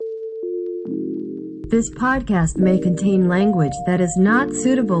This podcast may contain language that is not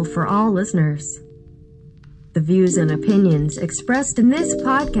suitable for all listeners. The views and opinions expressed in this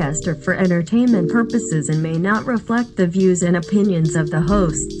podcast are for entertainment purposes and may not reflect the views and opinions of the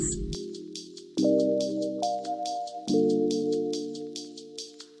hosts.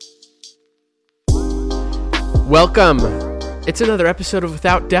 Welcome! It's another episode of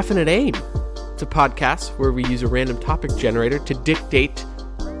Without Definite Aim. It's a podcast where we use a random topic generator to dictate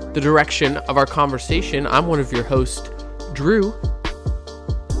the direction of our conversation. I'm one of your hosts, Drew.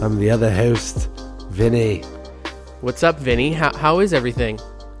 I'm the other host, Vinny. What's up, Vinny? How is everything?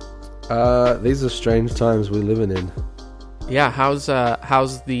 These are strange times we're living in. Yeah, how's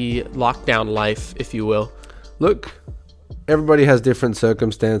the lockdown life, if you will? Look, everybody has different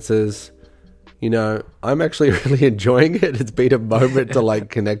circumstances. You know, I'm actually really enjoying it. It's been a moment to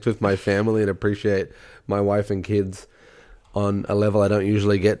connect with my family and appreciate my wife and kids on a level I don't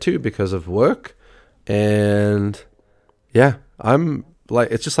usually get to because of work. And yeah,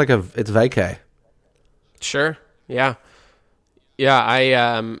 it's just it's vacay. Sure. Yeah.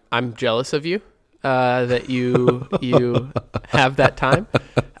 Yeah, I'm jealous of you that you have that time.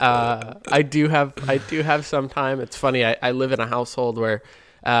 I do have some time. It's funny. I live in a household where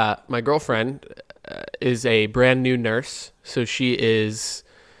my girlfriend is a brand new nurse, so she is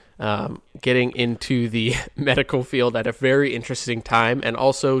getting into the medical field at a very interesting time and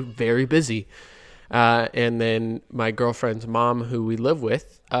also very busy. And then my girlfriend's mom, who we live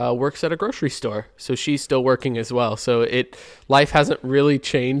with, works at a grocery store, so she's still working as well. So life hasn't really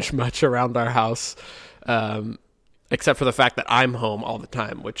changed much around our house, except for the fact that I'm home all the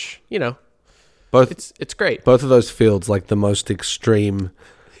time, which, you know, it's great. Both of those fields, the most extreme,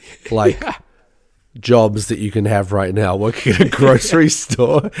 yeah, jobs that you can have right now, working at a grocery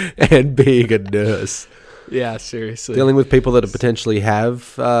store and being a nurse. Yeah, seriously. Dealing with people that potentially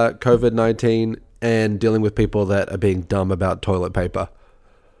have COVID-19 and dealing with people that are being dumb about toilet paper.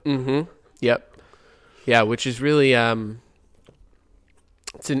 Mm-hmm. Yep. Yeah, which is really, again,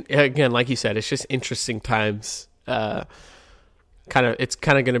 like you said, it's just interesting times. It's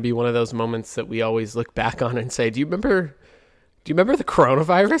kind of going to be one of those moments that we always look back on and say, do you remember the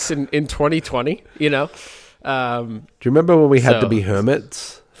coronavirus in 2020? You know? Do you remember when we had to be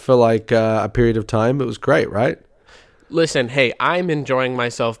hermits for a period of time? It was great, right? Listen, hey, I'm enjoying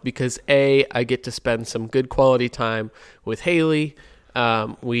myself because I get to spend some good quality time with Haley.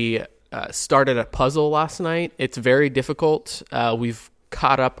 We started a puzzle last night. It's very difficult. We've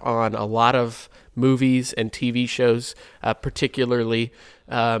caught up on a lot of movies and TV shows, particularly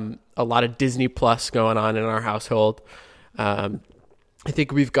a lot of Disney Plus going on in our household. I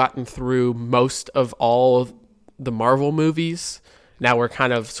think we've gotten through most of all of the Marvel movies. Now we're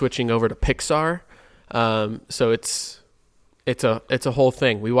kind of switching over to Pixar. So it's a whole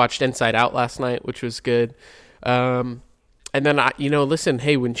thing. We watched Inside Out last night, which was good. And then listen,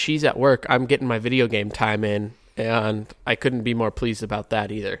 hey, when she's at work, I'm getting my video game time in, and I couldn't be more pleased about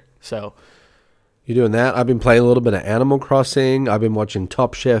that either. So you're doing that. I've been playing a little bit of Animal Crossing. I've been watching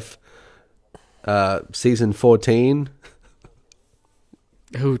Top Chef season 14.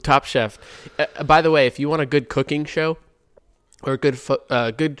 Who, Top Chef? By the way, if you want a good cooking show or a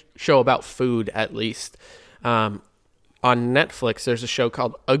good show about food, at least, on Netflix, there's a show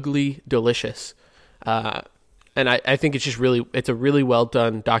called Ugly Delicious. And I think it's a really well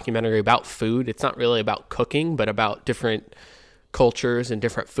done documentary about food. It's not really about cooking, but about different cultures and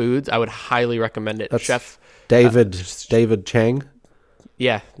different foods. I would highly recommend it. That's Chef David Chang.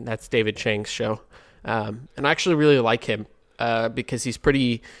 Yeah, that's David Chang's show. And I actually really like him because he's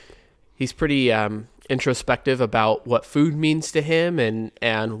pretty introspective about what food means to him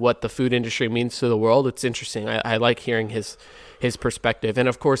and what the food industry means to the world. It's interesting. I like hearing his perspective. And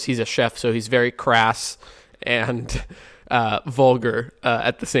of course, he's a chef, so he's very crass and vulgar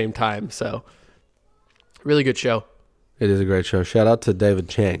at the same time. So really good show. It is a great show. Shout out to David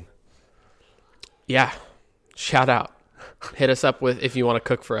Chang. Yeah, shout out. Hit us up if you want to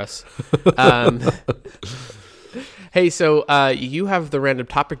cook for us. Hey, so you have the random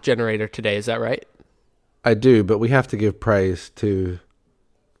topic generator today, is that right? I do, but we have to give praise to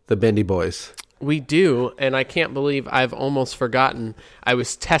the Bendy Boys. We do, and I can't believe I've almost forgotten. I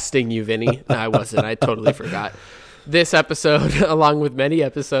was testing you, Vinny. No, I wasn't. I totally forgot. This episode, along with many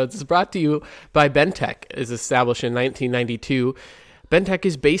episodes, is brought to you by Bentech. It is established in 1992. Bentech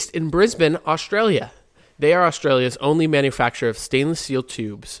is based in Brisbane, Australia. They are Australia's only manufacturer of stainless steel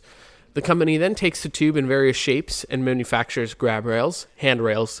tubes. The company then takes the tube in various shapes and manufactures grab rails,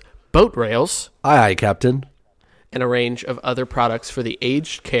 handrails, boat rails. Aye, Captain. And a range of other products for the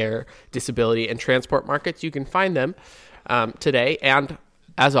aged care, disability, and transport markets. You can find them today and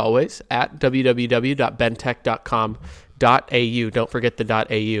as always, at www.bentech.com.au. Don't forget the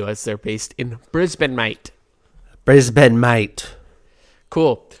 .au, as they're based in Brisbane, mate. Brisbane, mate.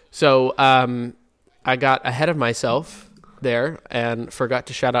 Cool. So I got ahead of myself there and forgot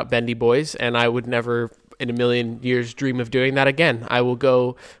to shout out Bendy Boys, and I would never in a million years dream of doing that again. I will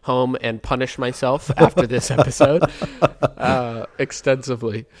go home and punish myself after this episode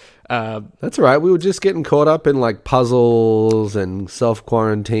extensively. That's all right. We were just getting caught up in like puzzles and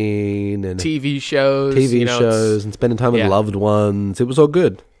self-quarantine and TV shows. And spending time with loved ones. It was all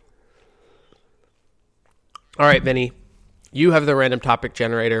good. All right, Vinny. You have the random topic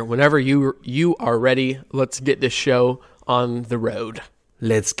generator. Whenever you are ready, let's get this show on the road.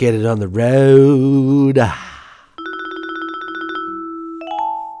 Let's get it on the road.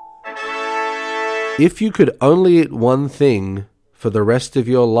 If you could only eat one thing for the rest of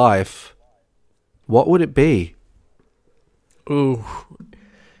your life, what would it be? Ooh.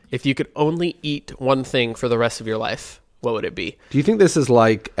 If you could only eat one thing for the rest of your life, what would it be? Do you think this is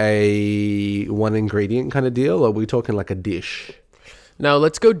like a one ingredient kind of deal, or are we talking like a dish? No,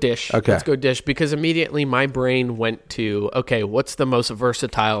 let's go dish. Okay. Let's go dish, because immediately my brain went to, okay, what's the most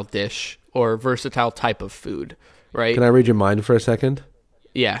versatile dish or versatile type of food, right? Can I read your mind for a second?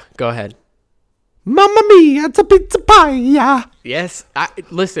 Yeah, go ahead. Mamma mia, it's a pizza pie, yeah. Yes,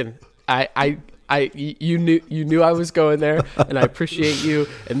 listen, you knew I was going there, and I appreciate you,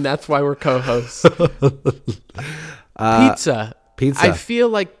 and that's why we're co-hosts. Pizza. I feel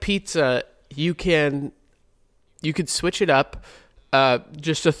like pizza, you could switch it up.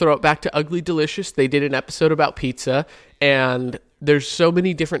 Just to throw it back to Ugly Delicious, they did an episode about pizza, and there's so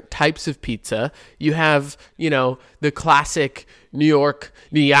many different types of pizza. You have, the classic New York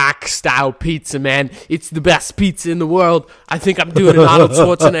style pizza, man. It's the best pizza in the world. I think I'm doing an Arnold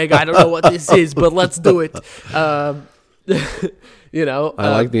Schwarzenegger. I don't know what this is, but let's do it. I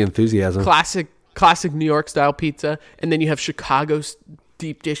like the enthusiasm. Classic New York style pizza, and then you have Chicago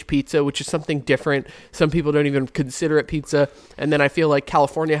deep dish pizza, which is something different. Some people don't even consider it pizza. And then I feel like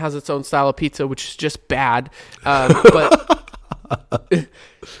California has its own style of pizza, which is just bad. But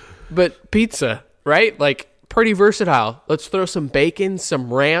pizza, right? Like, pretty versatile. Let's throw some bacon,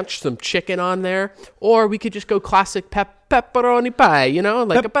 some ranch, some chicken on there. Or we could just go classic pepperoni pie,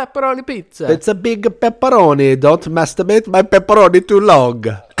 like a pepperoni pizza. It's a big pepperoni. Don't masturbate my pepperoni too long.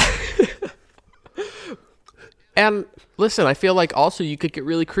 And listen, I feel like also you could get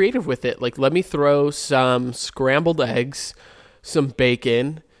really creative with it. Like, let me throw some scrambled eggs, some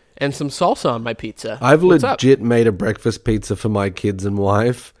bacon, and some salsa on my pizza. I've legit made a breakfast pizza for my kids and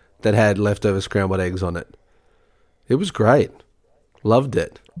wife that had leftover scrambled eggs on it. It was great. Loved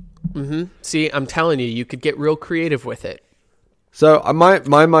it. Mm-hmm. See, I'm telling you, you could get real creative with it. So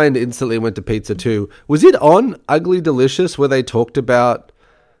my mind instantly went to pizza too. Was it on Ugly Delicious where they talked about...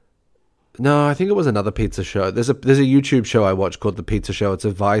 No, I think it was another pizza show. There's a YouTube show I watch called The Pizza Show. It's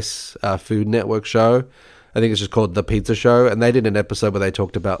a Vice Food Network show. I think it's just called The Pizza Show. And they did an episode where they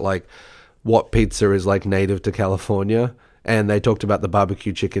talked about like what pizza is like native to California. And they talked about the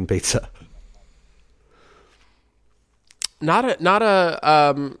barbecue chicken pizza. I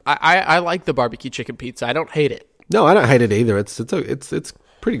like the barbecue chicken pizza. I don't hate it. No, I don't hate it either. It's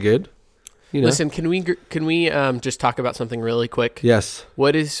pretty good. Listen, can we just talk about something really quick? Yes.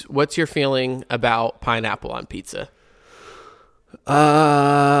 What's your feeling about pineapple on pizza?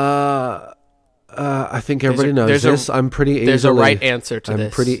 I think everybody knows this. I'm pretty easily. There's a right answer to this.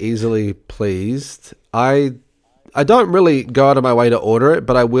 I'm pretty easily pleased. I don't really go out of my way to order it,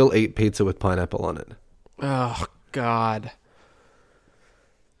 but I will eat pizza with pineapple on it. Oh God.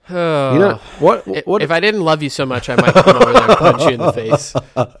 What? If I didn't love you so much, I might come over there and punch you in the face.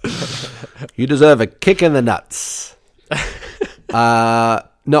 You deserve a kick in the nuts.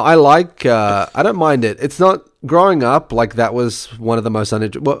 No, I like. I don't mind it. It's not growing up. Like that was one of the most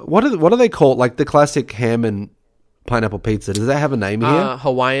what do they call it? Like the classic ham and pineapple pizza? Does that have a name here?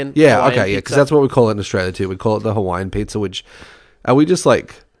 Hawaiian. Yeah. Hawaiian okay. Yeah. Because that's what we call it in Australia too. We call it the Hawaiian pizza. Which are we just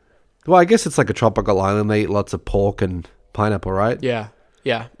like? Well, I guess it's like a tropical island. They eat lots of pork and pineapple, right? Yeah.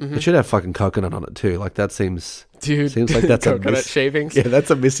 Yeah. Mm-hmm. It should have fucking coconut on it too. Like that seems like that's coconut shavings. Yeah,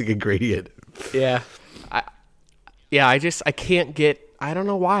 that's a missing ingredient. Yeah. I can't get. I don't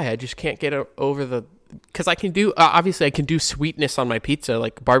know why. I just can't get over the. Because I can do obviously I can do sweetness on my pizza.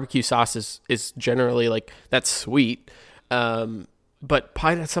 Like barbecue sauce is generally like that's sweet. But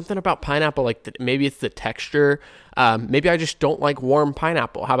something about pineapple, like maybe it's the texture. Maybe I just don't like warm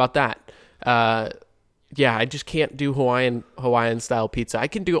pineapple. How about that? Yeah, I just can't do Hawaiian style pizza. I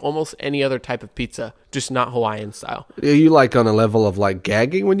can do almost any other type of pizza, just not Hawaiian style. Are you like on a level of like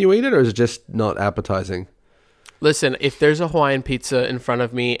gagging when you eat it, or is it just not appetizing? Listen, if there's a Hawaiian pizza in front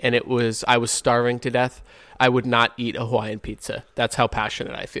of me and I was starving to death, I would not eat a Hawaiian pizza. That's how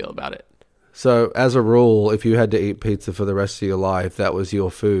passionate I feel about it. So, as a rule, if you had to eat pizza for the rest of your life, that was your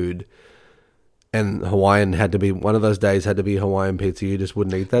food, and Hawaiian had to be one of those days had to be Hawaiian pizza, you just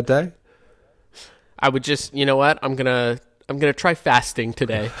wouldn't eat that day? I would just, you know what? I'm gonna try fasting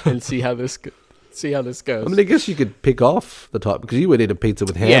today and see how this goes. I mean, I guess you could pick off the top because you would eat a pizza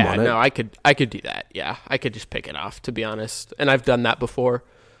with ham on it. Yeah, no, I could do that. Yeah, I could just pick it off, to be honest, and I've done that before.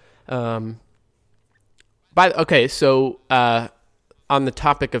 So on the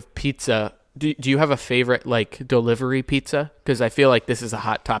topic of pizza, do you have a favorite like delivery pizza? Because I feel like this is a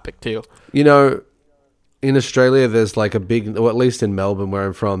hot topic too. You know, in Australia, there's like a big, or at least in Melbourne, where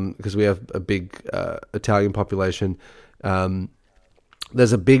I'm from, because we have a big Italian population.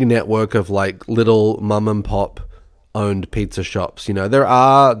 There's a big network of like little mum and pop owned pizza shops. You know, there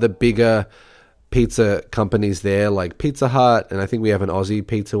are the bigger pizza companies there, like Pizza Hut, and I think we have an Aussie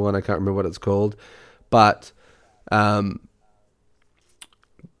pizza one. I can't remember what it's called, but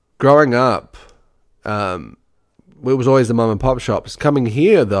growing up, it was always the mum and pop shops. Coming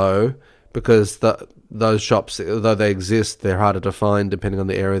here though, because those shops, although they exist, they're harder to find depending on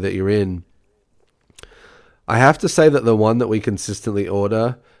the area that you're in. I have to say that the one that we consistently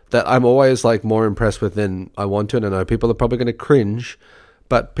order, that I'm always like more impressed with than I want to, and I know people are probably going to cringe,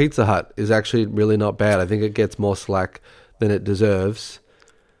 but Pizza Hut is actually really not bad. I think it gets more slack than it deserves.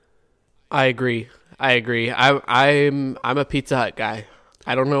 I agree. I'm a Pizza Hut guy.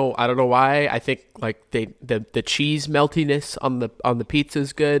 I don't know why. I think like the cheese meltiness on the pizza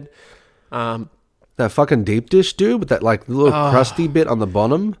is good. That fucking deep dish, dude, with that like little crusty bit on the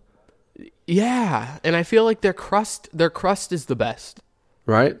bottom. Yeah, and I feel like their crust is the best,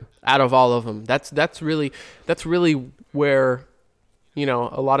 right? Out of all of them. That's really where, you know,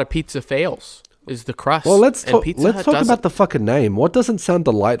 a lot of pizza fails, is the crust. Well, let's talk about the fucking name. What doesn't sound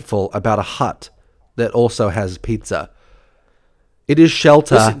delightful about a hut that also has pizza? It is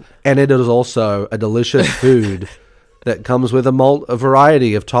shelter, and it is also a delicious food that comes with a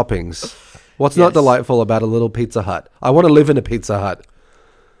variety of toppings. What's not delightful about a little Pizza Hut? I want to live in a Pizza Hut.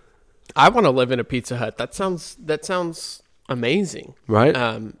 I want to live in a Pizza Hut. That sounds amazing.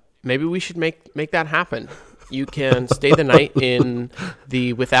 Right? Maybe we should make that happen. You can stay the night in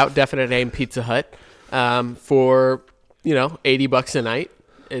the without definite name Pizza Hut for, you know, $80 a night.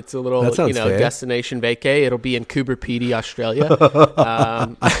 It's a little, you know, fair. Destination vacay. It'll be in Coober Pedy, Australia.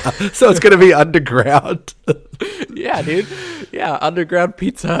 So it's going to be underground. Yeah, dude. Yeah, underground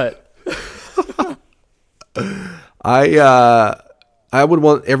Pizza Hut. I would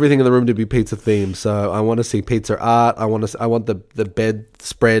want everything in the room to be pizza themed. So I want to see pizza art. I want the bed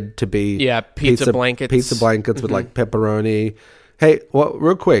spread to be pizza blankets. Pizza blankets with like pepperoni. Hey,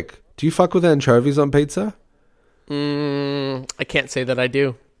 real quick, do you fuck with anchovies on pizza? I can't say that I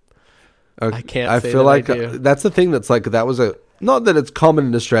do. Okay. I can't. I feel like that's the thing that's like that was not that it's common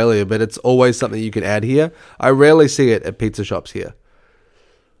in Australia, but it's always something you can add here. I rarely see it at pizza shops here.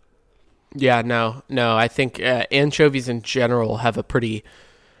 Yeah, no. I think anchovies in general have a pretty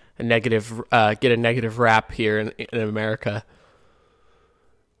negative rap here in America.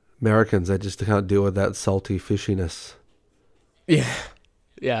 Americans, I just can't deal with that salty fishiness.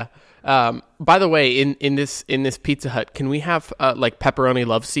 Yeah. By the way, in this Pizza Hut, can we have like pepperoni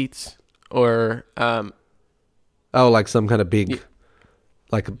love seats or like some kind of big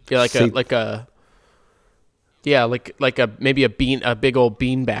maybe a big old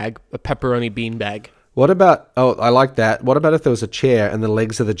bean bag, a pepperoni bean bag. What about I like that. What about if there was a chair and the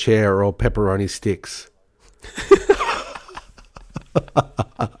legs of the chair are all pepperoni sticks?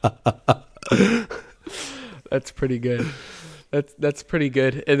 That's pretty good. That's pretty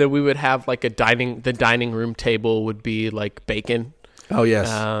good. And then we would have like the dining room table would be like bacon. Oh yes.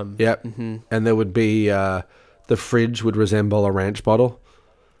 Yep. Mm-hmm. And there would be the fridge would resemble a ranch bottle.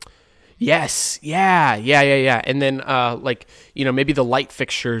 Yes. Yeah. And then like, you know, maybe the light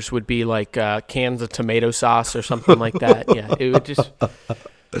fixtures would be like cans of tomato sauce or something like that. Yeah. It would just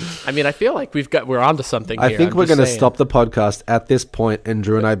I mean, I feel like we're onto something here. I think we're going to stop the podcast at this point and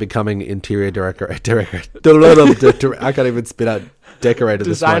Drew and I becoming interior decorator. I can't even spit out decorator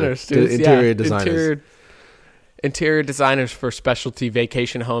designers, this morning. Interior designers. Interior designers for specialty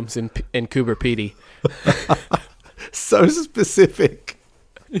vacation homes in Coober Pedy. So specific.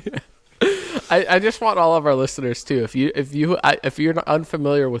 Yeah. I just want all of our listeners too. If you're not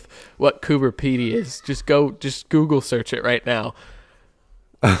unfamiliar with what Coober Pedy is, just Google search it right now.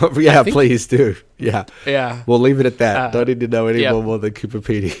 Please do. Yeah. We'll leave it at that. Don't need to know any more than Coober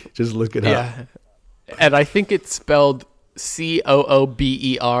Pedy. Just look it up. And I think it's spelled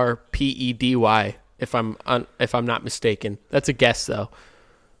COOBERPEDY if I'm not mistaken. That's a guess, though.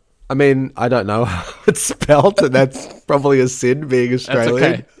 I mean, I don't know how it's spelled, and that's probably a sin being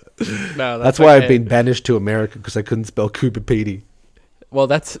Australian. That's okay. No, that's why I've been banished to America, because I couldn't spell Cooper Petey. Well,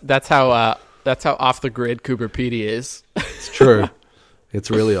 that's how off the grid Cooper Petey is. It's true.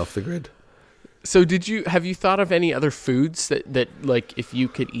 It's really off the grid. So have you thought of any other foods that like if you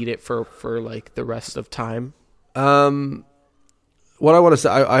could eat it for like the rest of time? What I want to say,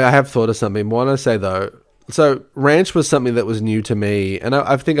 I have thought of something. What I want to say though, so ranch was something that was new to me, and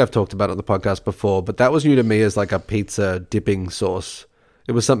I think I've talked about it on the podcast before, but that was new to me as like a pizza dipping sauce.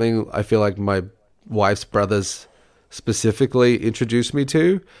 It was something I feel like my wife's brothers specifically introduced me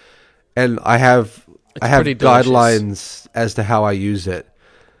to, and I have guidelines as to how I use it.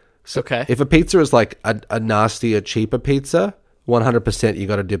 So okay. If a pizza is like a nastier, cheaper pizza, 100% you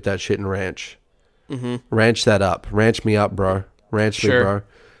got to dip that shit in ranch. Mm-hmm. Ranch that up. Ranch me up, bro. Ranch me, bro.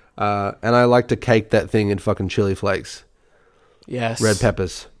 And I like to cake that thing in fucking chili flakes. Yes. Red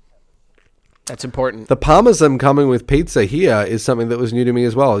peppers. That's important. The parmesan coming with pizza here is something that was new to me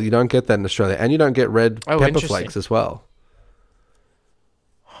as well. You don't get that in Australia. And you don't get red pepper flakes as well.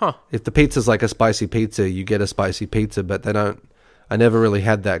 Huh. If the pizza's like a spicy pizza, you get a spicy pizza, but they don't. I never really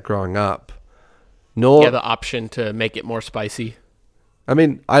had that growing up. Nor the option to make it more spicy. I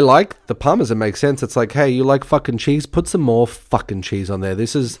mean, I like the parmesan. Makes sense. It's like, hey, you like fucking cheese? Put some more fucking cheese on there.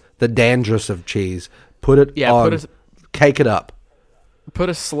 This is the dandruff of cheese. Put it on. Cake it up. Put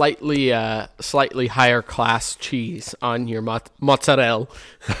a slightly higher class cheese on your mozzarella.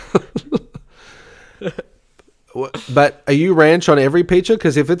 But are you ranch on every pizza?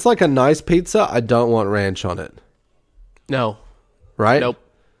 Because if it's like a nice pizza, I don't want ranch on it. No. Right? Nope.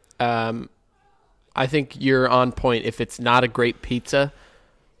 I think you're on point. If it's not a great pizza,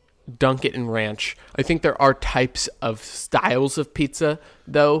 dunk it in ranch. I think there are types of styles of pizza,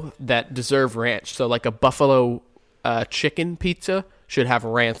 though, that deserve ranch. So like a buffalo chicken pizza should have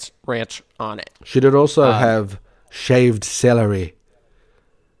ranch on it. Should it also have shaved celery?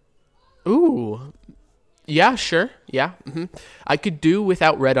 Ooh. Yeah, sure. Yeah. Mm-hmm. I could do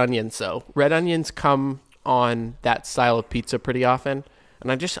without red onions, though. Red onions come on that style of pizza pretty often,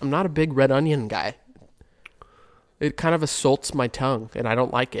 and I'm not a big red onion guy. It kind of assaults my tongue, and I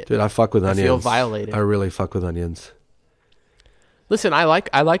don't like it. Dude, I fuck with onions. I feel violated. I really fuck with onions. Listen, I like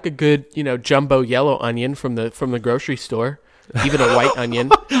a good, jumbo yellow onion from the grocery store, even a white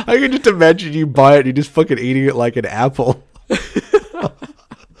onion. I can just imagine you buy it and you're just fucking eating it like an apple.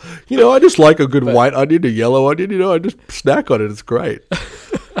 I just like a good white onion, a yellow onion. I just snack on it. It's great.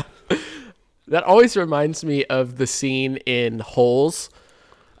 That always reminds me of the scene in Holes.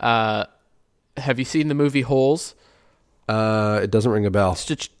 Have you seen the movie Holes? It doesn't ring a bell.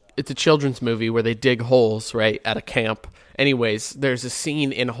 It's a children's movie where they dig holes, right, at a camp. Anyways, there's a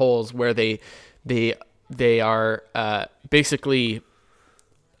scene in Holes where they are basically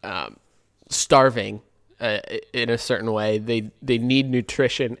starving in a certain way. They need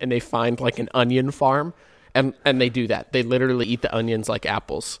nutrition, and they find like an onion farm, and they do that. They literally eat the onions like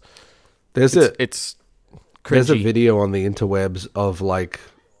apples. It's cringy. There's a video on the interwebs of like,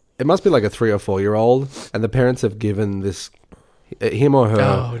 it must be like a 3 or 4 year old, and the parents have given this him or her.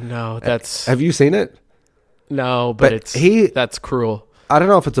 Oh no, that's. Have you seen it? No, but that's cruel. I don't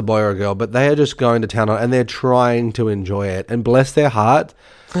know if it's a boy or a girl, but they are just going to town on it, and they're trying to enjoy it. And bless their heart,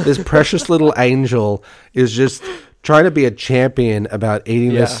 this precious little angel is just trying to be a champion about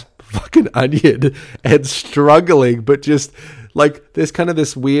eating this fucking onion and struggling, but just like there's kind of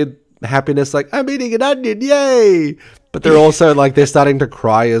this weird happiness, like I'm eating an onion, yay! But they're also like they're starting to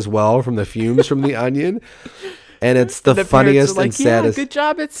cry as well from the fumes from the onion. And it's the funniest and saddest. Yeah, good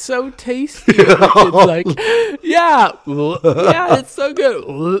job. It's so tasty. It's like, yeah, it's so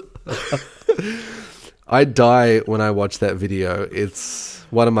good. I die when I watch that video. It's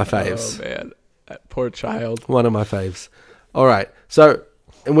one of my faves. Oh man, that poor child. One of my faves. All right. So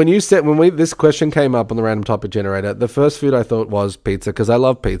this question came up on the random topic generator, the first food I thought was pizza, because I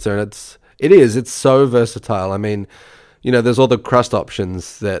love pizza, and it's so versatile. I mean, there's all the crust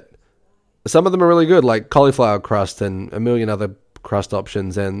options that. Some of them are really good, like cauliflower crust and a million other crust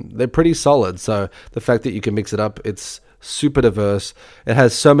options, and they're pretty solid. So the fact that you can mix it up, it's super diverse. It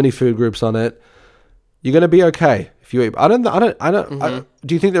has so many food groups on it. You're gonna be okay if you eat.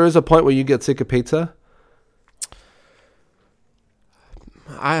 Do you think there is a point where you get sick of pizza?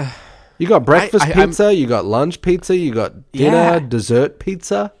 You got breakfast pizza, you got lunch pizza, you got dinner, dessert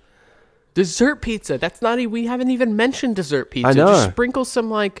pizza. Dessert pizza. That's not. We haven't even mentioned dessert pizza. I know. Just sprinkle some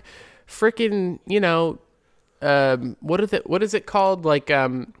like. Freaking, what is it called? Like I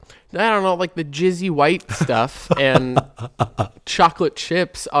don't know, like the jizzy white stuff and chocolate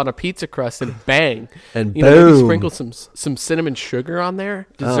chips on a pizza crust, and bang, And you know, maybe boom. sprinkle some cinnamon sugar on there.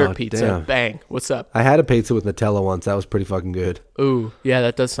 Dessert Oh, pizza, damn. bang. What's up? I had a pizza with Nutella once. That was pretty fucking good. Ooh, yeah,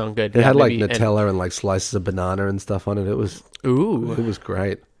 that does sound good. It Yeah, had like maybe- Nutella and like slices of banana and stuff on it. It was Ooh,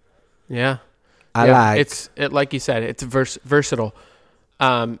 great. yeah. I Yeah, like. like you said, it's versatile.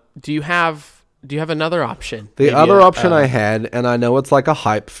 Do you have another option? The Maybe other option I had, and I know it's like a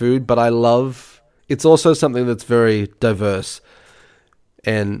hype food, but I love. It's also something that's very diverse,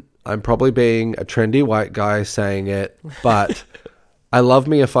 and I'm probably being a trendy white guy saying it, but I love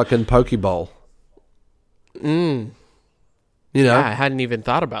me a fucking poke bowl. You know, Yeah, I hadn't even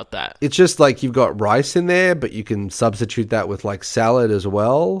thought about that. it's just like you've got rice in there, but you can substitute that with like salad as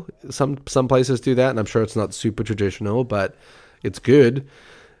well. Some places do that, and I'm sure it's not super traditional, but it's good.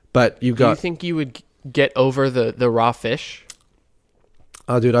 But you've Do you got think you would get over the raw fish?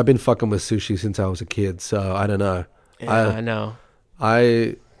 oh, dude, I've been fucking with sushi since I was a kid, so I don't know. Yeah, I know.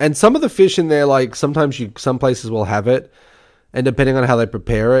 And some of the fish in there, like some places will have it, and depending on how they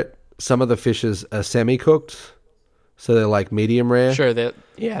prepare it, some of the fishes are semi-cooked, so they're like medium rare. Sure,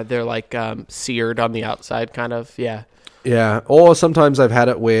 they're like seared on the outside, kind of. Yeah. Yeah, or sometimes I've had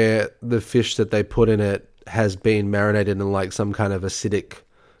it where the fish that they put in it has been marinated in like some kind of acidic,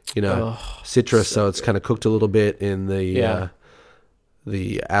 citrus, so it's kind of cooked a little bit in the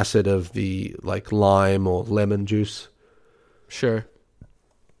acid of the like lime or lemon juice. Sure.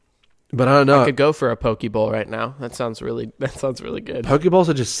 But I don't know. I could go for a poke bowl right now. That sounds really good. Pokeballs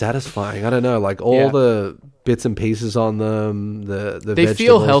are just satisfying. I don't know, like all Yeah. the bits and pieces on them. The They vegetables.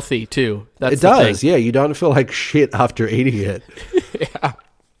 feel healthy too. That's It the does, thing. yeah. You don't feel like shit after eating it,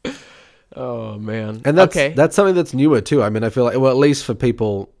 Oh man. and that's okay. that's something that's newer too. I mean, I feel like, well, at least for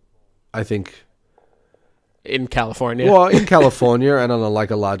people, I think. In California. Well, in California and on a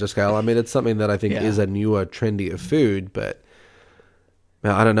larger scale, I mean, it's something that I think Yeah. is a newer, trendier food. But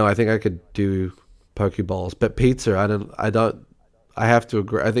man, I don't know. I think I could do Pokeballs, but pizza, I don't. I have to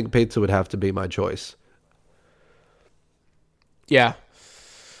agree. I think pizza would have to be my choice. Yeah.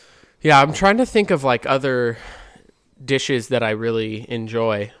 Yeah, I'm trying to think of like other dishes that I really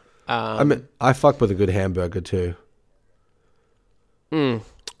enjoy. I mean, I fuck with a good hamburger too.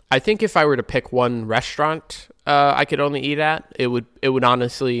 I think if I were to pick one restaurant I could only eat at, it would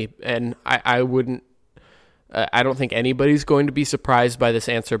honestly, and I wouldn't, I don't think anybody's going to be surprised by this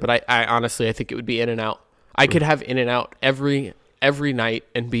answer, but I honestly, I think it would be In-N-Out. I could have In-N-Out every night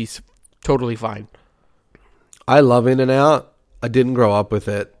and be totally fine. I love In-N-Out. I didn't grow up with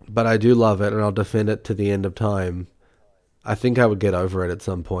it, but I do love it, and I'll defend it to the end of time. I think I would get over it at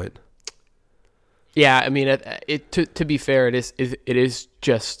some point. Yeah, I mean, to be fair, it is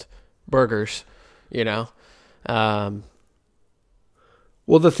just burgers, you know. Well,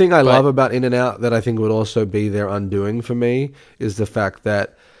 the thing I love about In-N-Out that I think would also be their undoing for me is the fact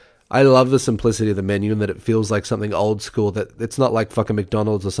that I love the simplicity of the menu and that it feels like something old school, that it's not like fucking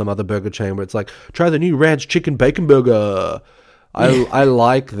McDonald's or some other burger chain where it's like, try the new ranch chicken bacon burger. I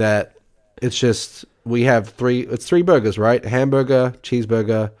like that it's just, we have it's three burgers, right? Hamburger,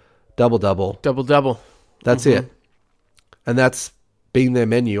 cheeseburger, double. Double. That's it. And that's being their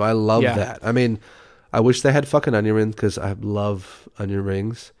menu. I love Yeah. that. I mean, I wish they had fucking onion rings because I love onion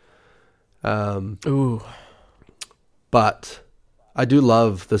rings. Ooh. But I do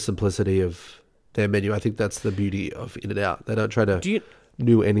love the simplicity of their menu. I think that's the beauty of In-N-Out. They don't try to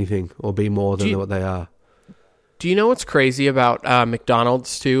do anything or be more than what they are. Do you know what's crazy about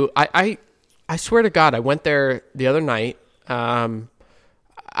McDonald's too? I swear to God, I went there the other night.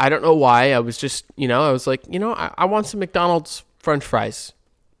 I don't know why. I was just, I was like, I want some McDonald's French fries.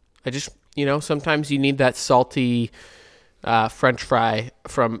 I just, sometimes you need that salty French fry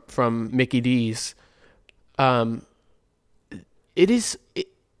from Mickey D's. It's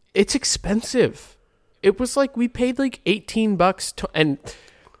expensive. It was like we paid like $18 and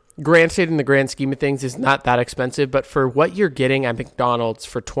granted, in the grand scheme of things, is not that expensive, but for what you're getting at McDonald's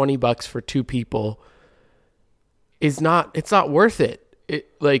for $20 for two people it's not worth it.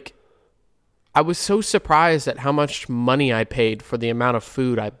 I was so surprised at how much money I paid for the amount of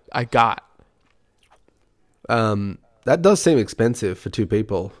food I got. That does seem expensive for two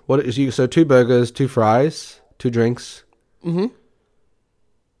people. So 2 burgers, 2 fries, 2 drinks. Mm-hmm.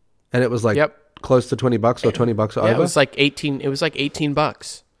 And it was like close to $20 or $20 over? Yeah, it was like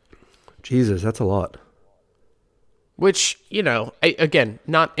 $18. Jesus, that's a lot. Which, again,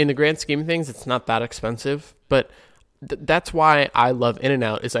 not in the grand scheme of things, it's not that expensive. But that's why I love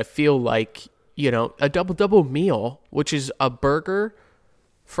In-N-Out, is I feel like, a double meal, which is a burger,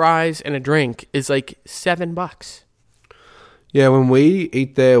 fries, and a drink is like $7. Yeah, when we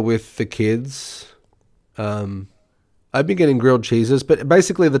eat there with the kids, I've been getting grilled cheeses, but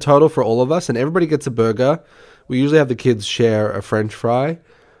basically the total for all of us, and everybody gets a burger. We usually have the kids share a French fry.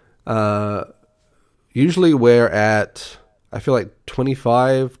 Usually we're at, I feel like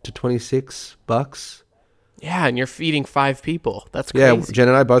 $25 to $26. Yeah, and you're feeding 5 people. That's crazy. Yeah, Jen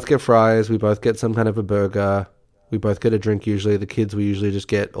and I both get fries. We both get some kind of a burger. We both get a drink usually. The kids we usually just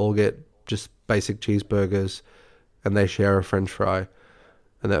get just basic cheeseburgers, and they share a French fry,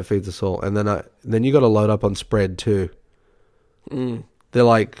 and that feeds us all. And then you got to load up on spread too. They're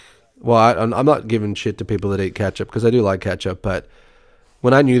like, well, I'm not giving shit to people that eat ketchup because I do like ketchup, but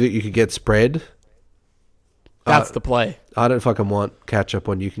when I knew that you could get spread, that's the play. I don't fucking want ketchup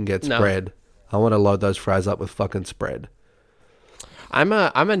when you can get spread. No. I want to load those fries up with fucking spread. I'm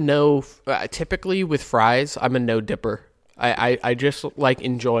a no. Typically with fries, I'm a no dipper. I just like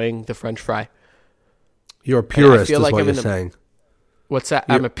enjoying the French fry. You're a purist, is like what you're saying. What's that?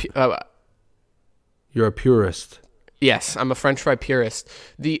 You're a purist. Yes, I'm a French fry purist.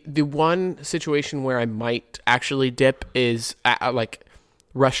 The one situation where I might actually dip is like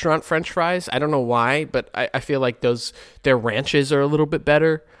restaurant French fries. I don't know why, but I feel like their ranches are a little bit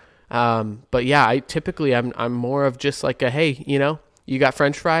better. But yeah, I'm more of just like hey, you got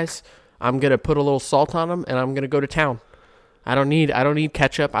French fries, I'm gonna put a little salt on them and I'm gonna go to town. I don't need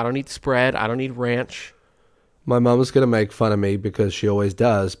ketchup. I don't need spread. I don't need ranch. My mom's gonna make fun of me because she always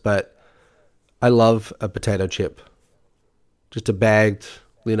does, but I love a potato chip. Just a bagged,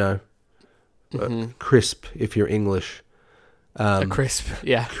 crisp if you're English. A crisp,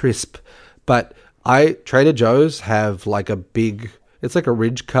 yeah. Crisp. But Trader Joe's have like it's like a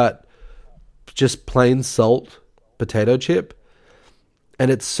ridge cut, just plain salt potato chip.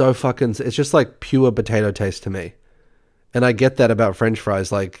 And it's so it's just like pure potato taste to me. And I get that about French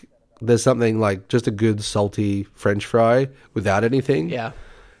fries. Like there's something like just a good salty French fry without anything. Yeah.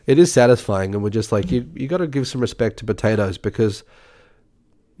 It is satisfying, and we're just like, you got to give some respect to potatoes because,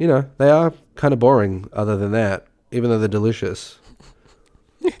 they are kind of boring other than that, even though they're delicious.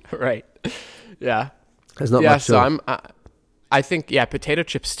 Right. Yeah. There's not much to it. I think, potato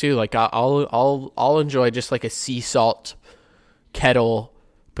chips too. Like I'll enjoy just like a sea salt kettle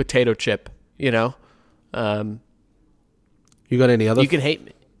potato chip, You got any other?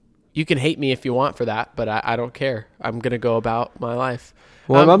 You can hate me if you want for that, but I don't care. I'm going to go about my life.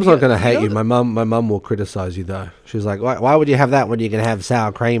 Well, my mum's not going to hate you. My mum will criticize you, though. She's like, why would you have that when you can have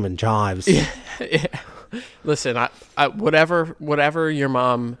sour cream and chives? Yeah. Listen, I whatever your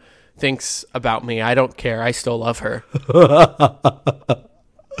mom thinks about me, I don't care. I still love her.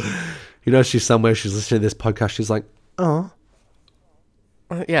 She's somewhere. She's listening to this podcast. She's like, oh.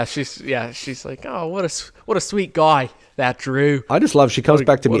 Yeah, she's like, oh, what a sweet guy that Drew. I just love she comes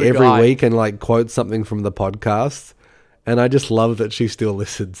back to me every week and like quotes something from the podcast. And I just love that she still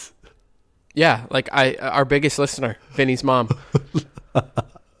listens. Yeah, like our biggest listener, Vinny's mom.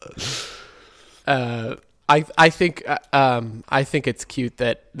 I think it's cute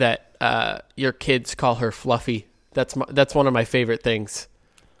that your kids call her Fluffy. That's one of my favorite things.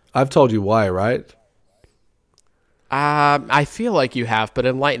 I've told you why, right? I feel like you have, but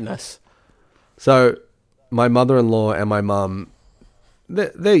enlighten us. So, my mother-in-law and my mum,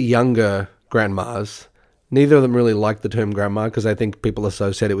 they're younger grandmas. Neither of them really like the term grandma because I think people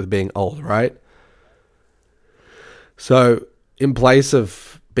associate it with being old, right? So, in place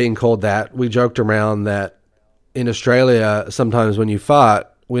of being called that, we joked around that in Australia, sometimes when you fart,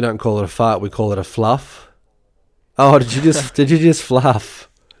 we don't call it a fart, we call it a fluff. Oh, did you just fluff?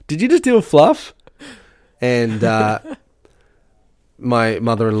 Did you just do a fluff? And my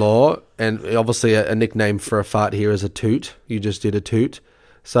mother-in-law, and obviously a nickname for a fart here is a toot. You just did a toot.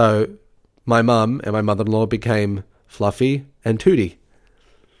 So my mum and my mother-in-law became Fluffy and Tootie.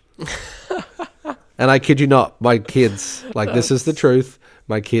 And I kid you not, my kids, this is the truth,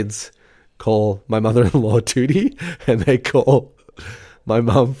 my kids call my mother-in-law Tootie, and they call my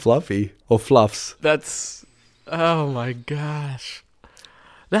mum Fluffy, or Fluffs. Oh my gosh.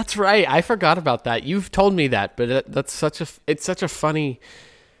 That's right. I forgot about that. You've told me that, but it's such a funny,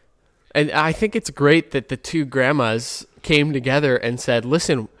 and I think it's great that the two grandmas came together and said,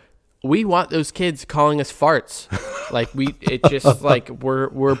 listen, we want those kids calling us farts.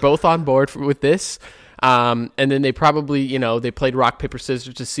 We're both on board with this. And then they probably, they played rock, paper,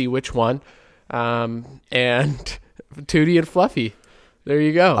 scissors to see which one. And Tootie and Fluffy. There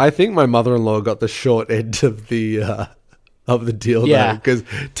you go. I think my mother-in-law got the short end of the deal, yeah, because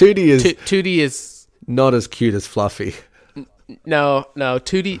Tootie is not as cute as Fluffy. No,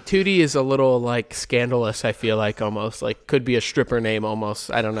 Tootie is a little like scandalous. I feel like almost like could be a stripper name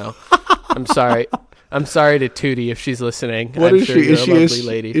almost. I don't know. I'm sorry. I'm sorry to Tootie if she's listening. What I'm is sure she? you're Is a she lovely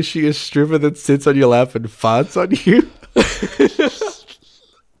lady. Is she a stripper that sits on your lap and farts on you?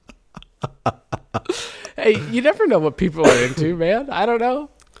 Hey, you never know what people are into, man. I don't know.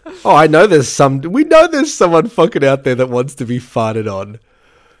 Oh, I know we know there's someone fucking out there that wants to be farted on.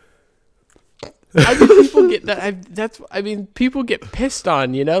 I mean, people get that. People get pissed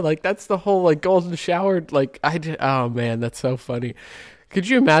on. You know, like that's the whole like golden shower. Like oh man, that's so funny. Could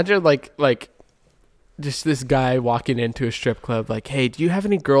you imagine like just this guy walking into a strip club like, hey, do you have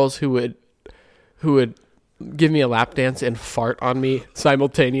any girls who would give me a lap dance and fart on me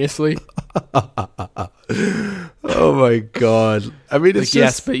simultaneously? Oh my god! I mean, it's like,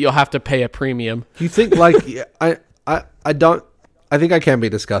 yes, but you'll have to pay a premium. You think like I don't. I think I can be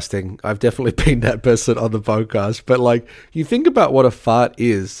disgusting. I've definitely been that person on the podcast. But like, you think about what a fart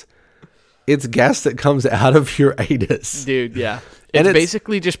is. It's gas that comes out of your anus, dude. Yeah, it's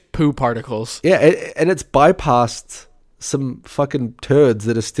basically just poo particles. Yeah, and it's bypassed some fucking turds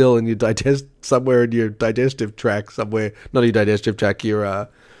that are still in your somewhere in your digestive tract somewhere. Not your digestive tract. Your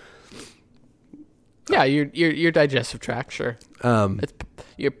yeah, your digestive tract. Sure.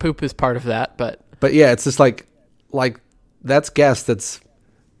 Your poop is part of that, but yeah, it's just like that's gas that's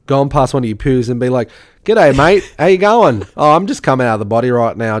gone past one of your poos and be like, "G'day, mate. How you going? Oh, I'm just coming out of the body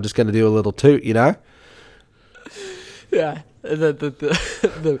right now. Just going to do a little toot, you know." Yeah.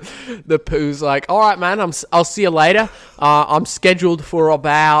 The poo's like, all right, man. I'll see you later. I'm scheduled for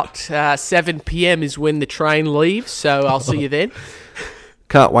about 7 p.m. is when the train leaves, so I'll see you then.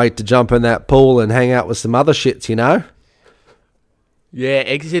 Can't wait to jump in that pool and hang out with some other shits, you know. Yeah,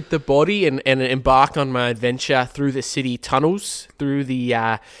 exit the body and embark on my adventure through the city tunnels, through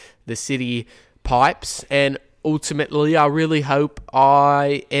the city pipes, and ultimately, I really hope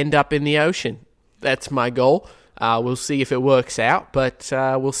I end up in the ocean. That's my goal. We'll see if it works out, but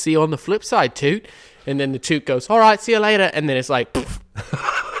we'll see on the flip side, Toot. And then the Toot goes, all right, see you later. And then it's like,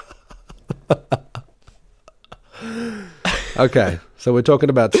 okay, so we're talking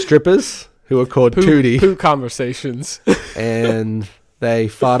about strippers who are called Tootie. Poo conversations. And they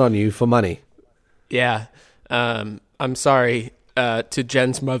fart on you for money. Yeah. I'm sorry to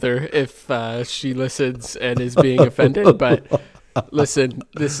Jen's mother if she listens and is being offended, but listen,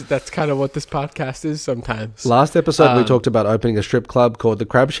 that's kind of what this podcast is sometimes. Last episode, we talked about opening a strip club called the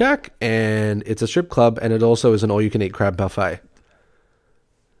Crab Shack, and it's a strip club, and it also is an all-you-can-eat crab buffet.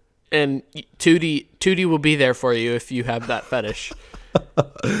 And Tootie will be there for you if you have that fetish.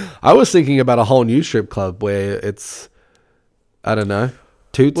 I was thinking about a whole new strip club where it's, I don't know,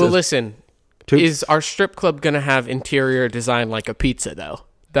 Toots. Well, listen, is our strip club going to have interior design like a pizza, though?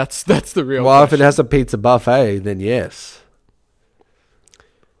 That's the real question. If it has a pizza buffet, then yes.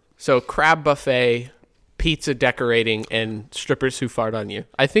 So crab buffet, pizza decorating, and strippers who fart on you.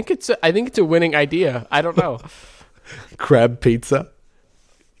 I think it's a winning idea. I don't know. Crab pizza.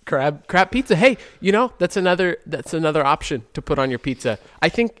 Crab pizza. Hey, that's another option to put on your pizza. I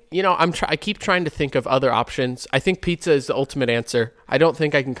think I keep trying to think of other options. I think pizza is the ultimate answer. I don't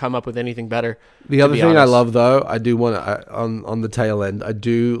think I can come up with anything better. The other thing I love though, I do want to on the tail end. I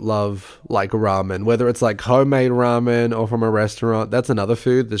do love like ramen, whether it's like homemade ramen or from a restaurant. That's another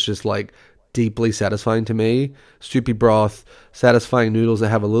food that's just like deeply satisfying to me. Soupy broth, satisfying noodles that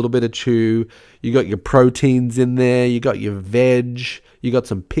have a little bit of chew. You got your proteins in there. You got your veg. You got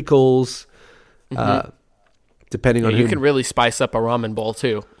some pickles. Depending on you can really spice up a ramen bowl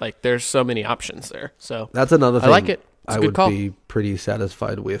too. Like there's so many options there. So that's another thing. I like it. It's I would be pretty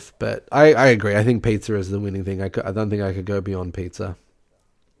satisfied with. But I agree. I think pizza is the winning thing. I don't think I could go beyond pizza.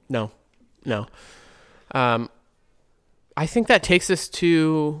 No. I think that takes us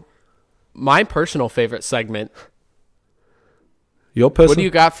to my personal favorite segment. Your personal? What do you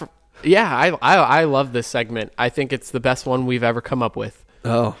got for? Yeah, I love this segment. I think it's the best one we've ever come up with.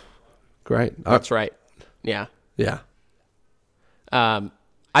 Oh, great. That's right. Yeah. Yeah. I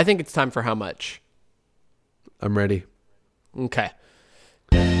think it's time for How Much. I'm ready. Okay.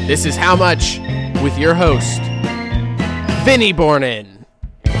 This is How Much with your host, Vinny Bornin.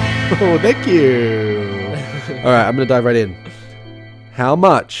 Oh, thank you. All right, I'm going to dive right in. How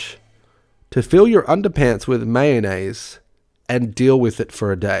much to fill your underpants with mayonnaise and deal with it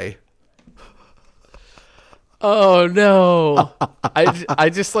for a day? Oh, no. I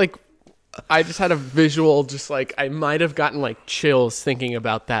just had a visual, just like, I might have gotten like chills thinking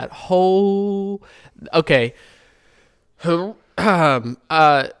about that whole, okay.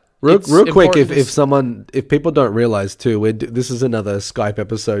 Real quick, important if people don't realize too, this is another Skype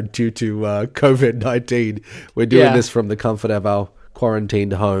episode due to COVID-19. We're doing this from the comfort of our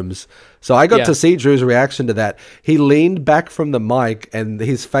quarantined homes. So I got to see Drew's reaction to that. He leaned back from the mic, and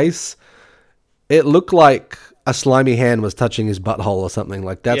his face, it looked like a slimy hand was touching his butthole or something.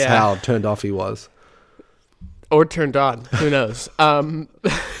 Like that's how turned off he was. Or turned on. Who knows?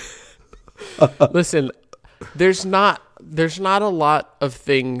 Listen, there's not a lot of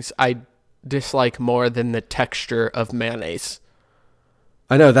things I dislike more than the texture of mayonnaise.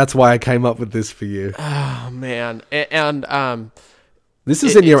 I know, that's why I came up with this for you. Oh man. And this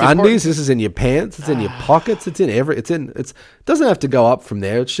is in your undies, this is in your pants, it's in your pockets, it doesn't have to go up from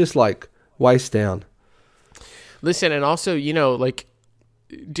there. It's just like waist down. Listen, and also, like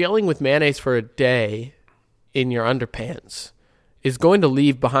dealing with mayonnaise for a day in your underpants is going to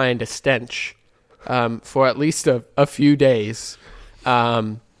leave behind a stench for at least a few days.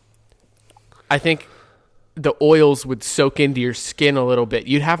 I think the oils would soak into your skin a little bit.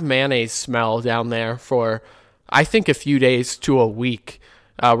 You'd have mayonnaise smell down there for, I think, a few days to a week,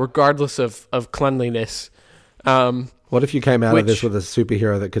 regardless of cleanliness. What if you came out of this with a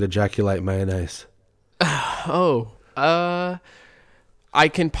superhero that could ejaculate mayonnaise? I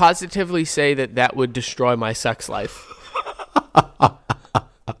can positively say that would destroy my sex life.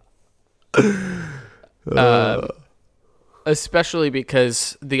 Especially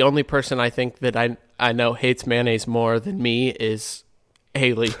because the only person I think that I know hates mayonnaise more than me is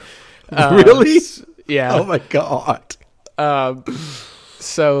Haley. Really? Yeah. Oh my God.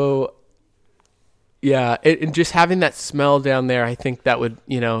 So yeah, and just having that smell down there, I think that would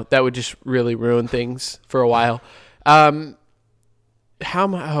just really ruin things for a while. Oh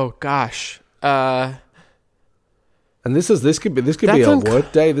gosh. And this could be a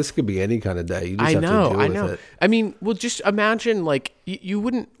work day. This could be any kind of day. You just have to deal with it. I mean, well, just imagine like you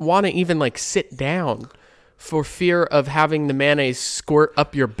wouldn't want to even like sit down for fear of having the mayonnaise squirt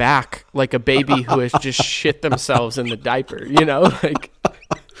up your back like a baby who has just shit themselves in the diaper. Like.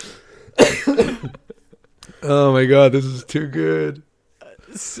 Oh my God, this is too good.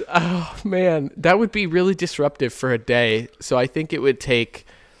 Oh man, that would be really disruptive for a day. So I think it would take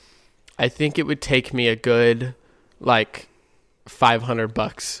me a good like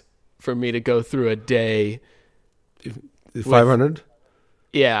 $500 for me to go through a day. 500?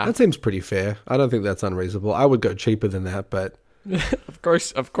 Yeah. That seems pretty fair. I don't think that's unreasonable. I would go cheaper than that, but Of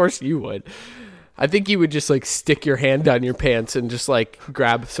course you would. I think you would just like stick your hand down your pants and just like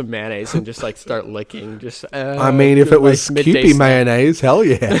grab some mayonnaise and just like start licking. Just I mean, if it was Kewpie mayonnaise, hell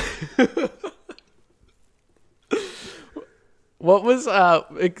yeah. What was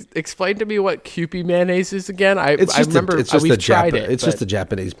explain to me what Kewpie mayonnaise is again? I remember we've tried it. It's just a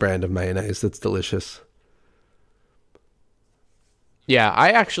Japanese brand of mayonnaise that's delicious. Yeah, I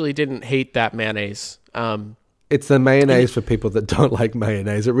actually didn't hate that mayonnaise. It's the mayonnaise for people that don't like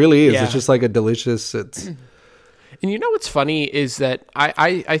mayonnaise. It really is. Yeah. It's just like a delicious. And you know what's funny is that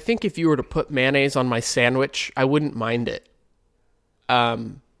I think if you were to put mayonnaise on my sandwich, I wouldn't mind it.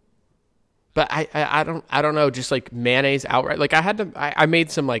 But I don't know, just like mayonnaise outright. Like I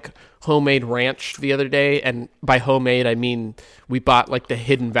made some like homemade ranch the other day, and by homemade I mean we bought like the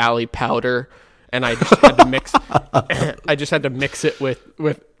Hidden Valley powder, and I just had to mix it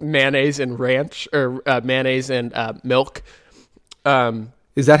with mayonnaise and ranch or mayonnaise and milk.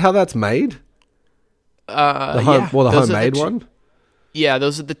 Is that how that's made? The homemade one? Yeah,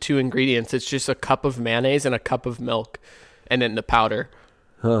 those are the two ingredients. It's just a cup of mayonnaise and a cup of milk, and then the powder.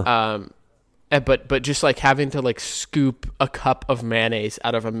 Huh. But just like having to like scoop a cup of mayonnaise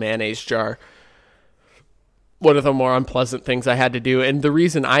out of a mayonnaise jar, one of the more unpleasant things I had to do. And the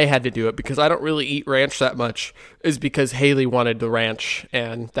reason I had to do it, because I don't really eat ranch that much, is because Haley wanted the ranch,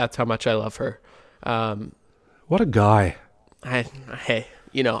 and that's how much I love her. What a guy. I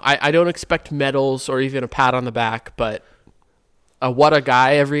don't expect medals or even a pat on the back, but what a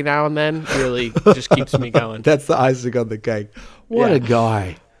guy every now and then really just keeps me going. That's the icing on the cake. What a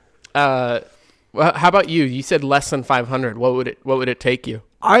guy. Well, how about you? You said less than 500. What would it take you?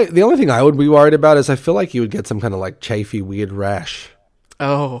 The only thing I would be worried about is I feel like you would get some kind of like chafy weird rash.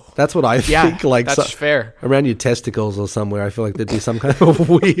 Oh, that's what I think. Like that's fair. Around your testicles or somewhere, I feel like there'd be some kind of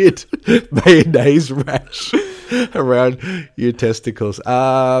weird mayonnaise rash around your testicles.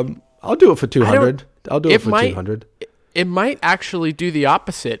 I'll do it for 200. I'll do it for 200. It might actually do the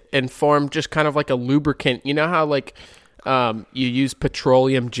opposite and form just kind of like a lubricant. You know how like you use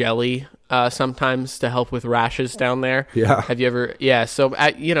petroleum jelly sometimes to help with rashes down there? Yeah. Have you ever? Yeah. So,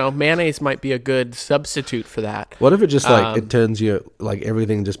 mayonnaise might be a good substitute for that. What if it just like, it turns you, like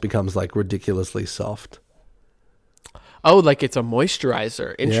everything just becomes like ridiculously soft? Oh, like it's a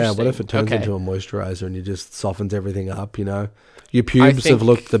moisturizer. Interesting. Yeah, what if it turns Okay. into a moisturizer and it just softens everything up, you know? Your pubes have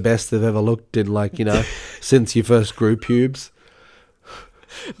looked the best they've ever looked in, like, you know, since you first grew pubes.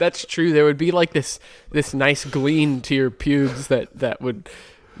 That's true. There would be like this nice gleam to your pubes that would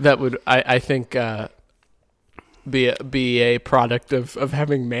I think be a product of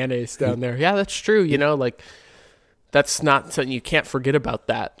having mayonnaise down there. Yeah, that's true. You know, like that's not something you can't forget about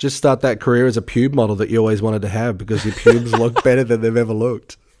that. Just start that career as a pube model that you always wanted to have because your pubes look better than they've ever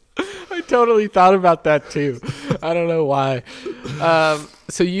looked. I totally thought about that too. I don't know why.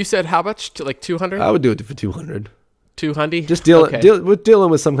 So you said how much? Like 200? I would do it for 200. 200? Just dealing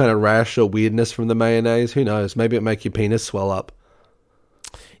with some kind of rash or weirdness from the mayonnaise. Who knows? Maybe it make your penis swell up.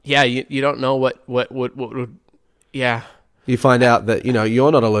 Yeah, you don't know what would. Yeah. You find out that, you know,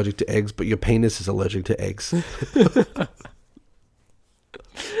 you're not allergic to eggs, but your penis is allergic to eggs.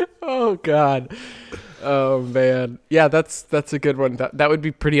 Oh God. Oh man. Yeah, that's a good one. That would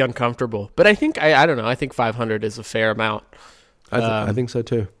be pretty uncomfortable. But I think I don't know. I think 500 is a fair amount. I think so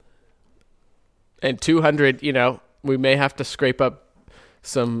too. And 200, you know, we may have to scrape up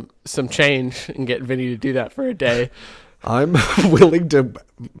some change and get Vinny to do that for a day. I'm willing to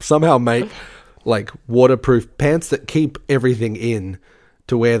somehow make like waterproof pants that keep everything in,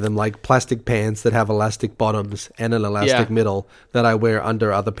 to wear them, like plastic pants that have elastic bottoms and an elastic middle that I wear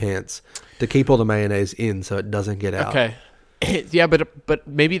under other pants to keep all the mayonnaise in so it doesn't get out. Okay. Yeah, but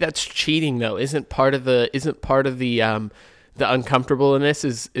maybe that's cheating though. Isn't part of the uncomfortableness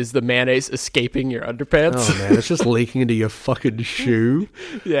is the mayonnaise escaping your underpants? Oh man, it's just leaking into your fucking shoe.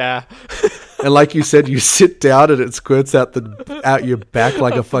 Yeah. And like you said, you sit down and it squirts out your back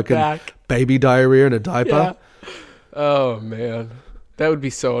like a fucking baby diarrhea in a diaper. Yeah. Oh man, that would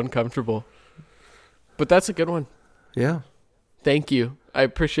be so uncomfortable. But that's a good one. Yeah. Thank you. I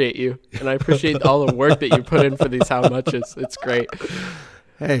appreciate you, and I appreciate all the work that you put in for these how muches. It's great.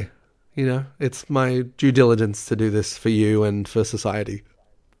 Hey, you know, it's my due diligence to do this for you and for society.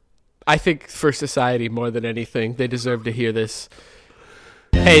 I think for society more than anything, they deserve to hear this.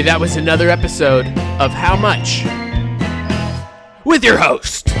 Hey, that was another episode of How Much with your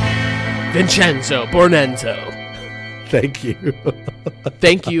host, Vincenzo Bornenzo. Thank you.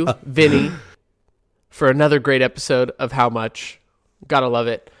 Thank you, Vinny, for another great episode of How Much. Gotta love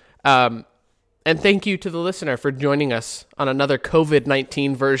it. And thank you to the listener for joining us on another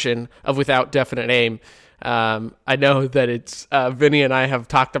COVID-19 version of Without Definite Aim. I know that it's Vinny and I have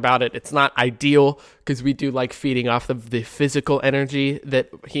talked about it. It's not ideal because we do like feeding off the physical energy that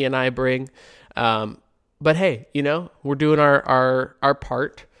he and I bring. But hey, you know, we're doing our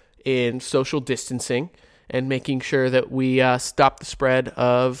part in social distancing and making sure that we stop the spread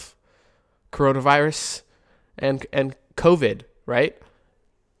of coronavirus and COVID, right?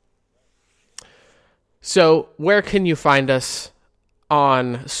 So where can you find us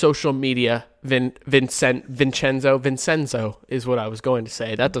on social media? Vincenzo is what I was going to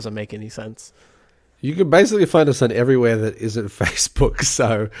say. That doesn't make any sense. You can basically find us on everywhere that isn't Facebook.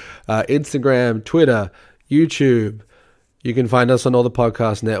 So Instagram, Twitter, YouTube. You can find us on all the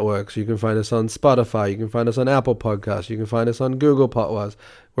podcast networks. You can find us on Spotify. You can find us on Apple Podcasts. You can find us on Google Podcasts.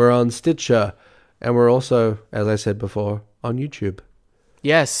 We're on Stitcher. And we're also, as I said before, on YouTube.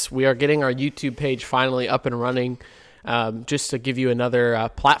 Yes, we are getting our YouTube page finally up and running. Just to give you another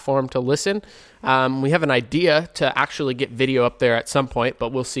platform to listen. We have an idea to actually get video up there at some point,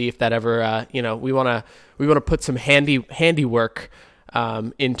 but we'll see if that ever, we want to put some handiwork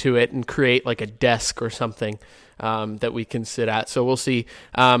into it and create like a desk or something that we can sit at. So we'll see.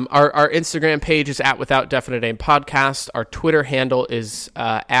 Our Instagram page is at Without Definite Aim Podcast. Our Twitter handle is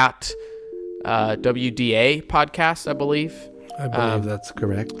at WDA Podcast, I believe. I believe that's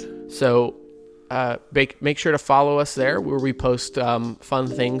correct. So make sure to follow us there where we post fun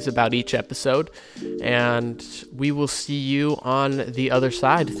things about each episode. And we will see you on the other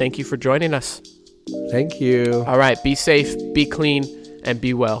side. Thank you for joining us. Thank you. All right. Be safe, be clean, and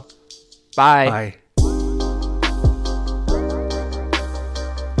be well. Bye. Bye.